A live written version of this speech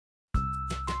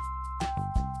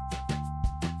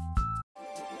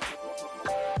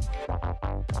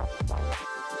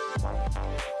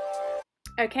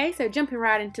Okay, so jumping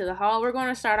right into the haul, we're going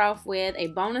to start off with a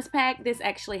bonus pack. This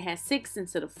actually has 6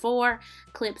 instead of 4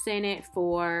 clips in it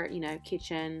for, you know,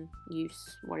 kitchen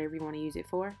use, whatever you want to use it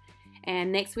for.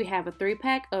 And next we have a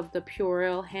 3-pack of the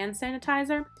Purell hand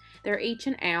sanitizer. They're each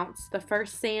an ounce. The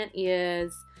first scent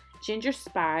is ginger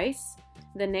spice.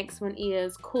 The next one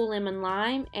is cool lemon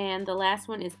lime. And the last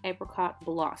one is apricot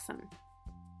blossom.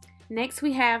 Next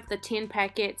we have the 10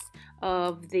 packets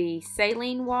of the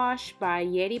saline wash by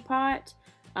Yeti Pot.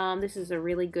 This is a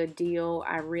really good deal.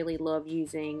 I really love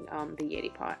using the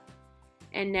Yeti Pot.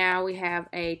 And now we have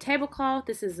a tablecloth.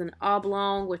 This is an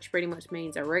oblong, which pretty much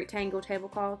means a rectangle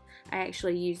tablecloth. I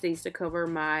actually use these to cover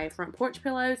my front porch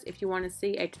pillows. If you want to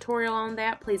see a tutorial on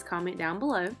that, please comment down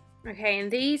below. Okay,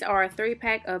 and these are a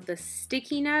 3-pack of the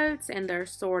sticky notes, and they're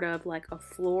sort of like a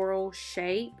floral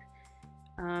shape.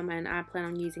 And I plan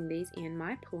on using these in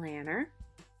my planner.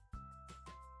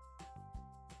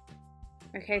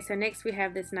 Okay, so next we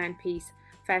have this 9-piece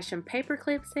fashion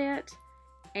paperclip set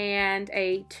and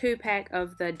a 2-pack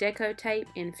of the deco tape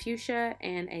in fuchsia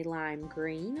and a lime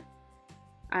green.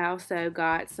 I also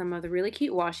got some of the really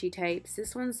cute washi tapes.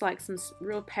 This one's like some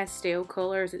real pastel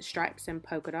colors, it's stripes and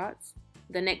polka dots.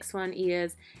 The next one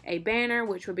is a banner,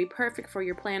 which would be perfect for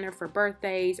your planner for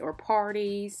birthdays or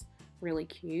parties. Really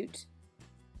cute.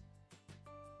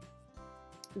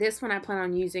 This one I plan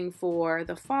on using for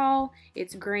the fall.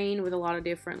 It's green with a lot of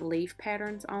different leaf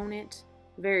patterns on it.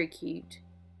 Very cute.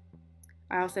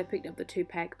 I also picked up the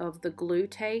 2-pack of the glue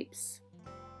tapes.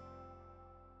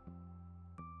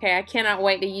 Okay, I cannot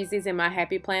wait to use these in my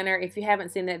happy planner. If you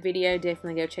haven't seen that video,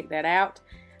 definitely go check that out.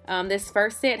 This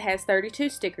first set has 32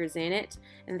 stickers in it,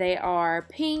 and they are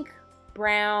pink,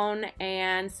 brown,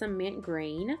 and some mint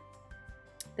green.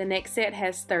 The next set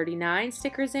has 39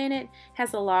 stickers in it,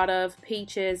 has a lot of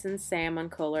peaches and salmon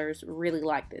colors. Really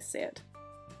like this set.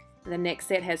 The next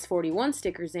set has 41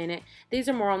 stickers in it. These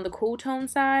are more on the cool tone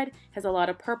side, has a lot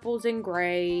of purples and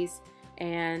grays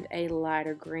and a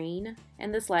lighter green.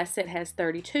 And this last set has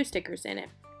 32 stickers in it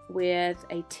with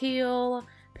a teal,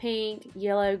 pink,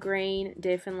 yellow, green.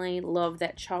 Definitely love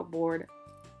that chalkboard.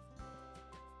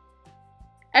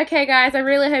 Okay guys, I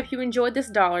really hope you enjoyed this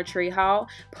Dollar Tree haul.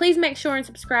 Please make sure and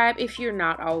subscribe if you're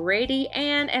not already.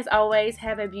 And as always,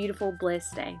 have a beautiful,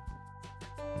 blessed day.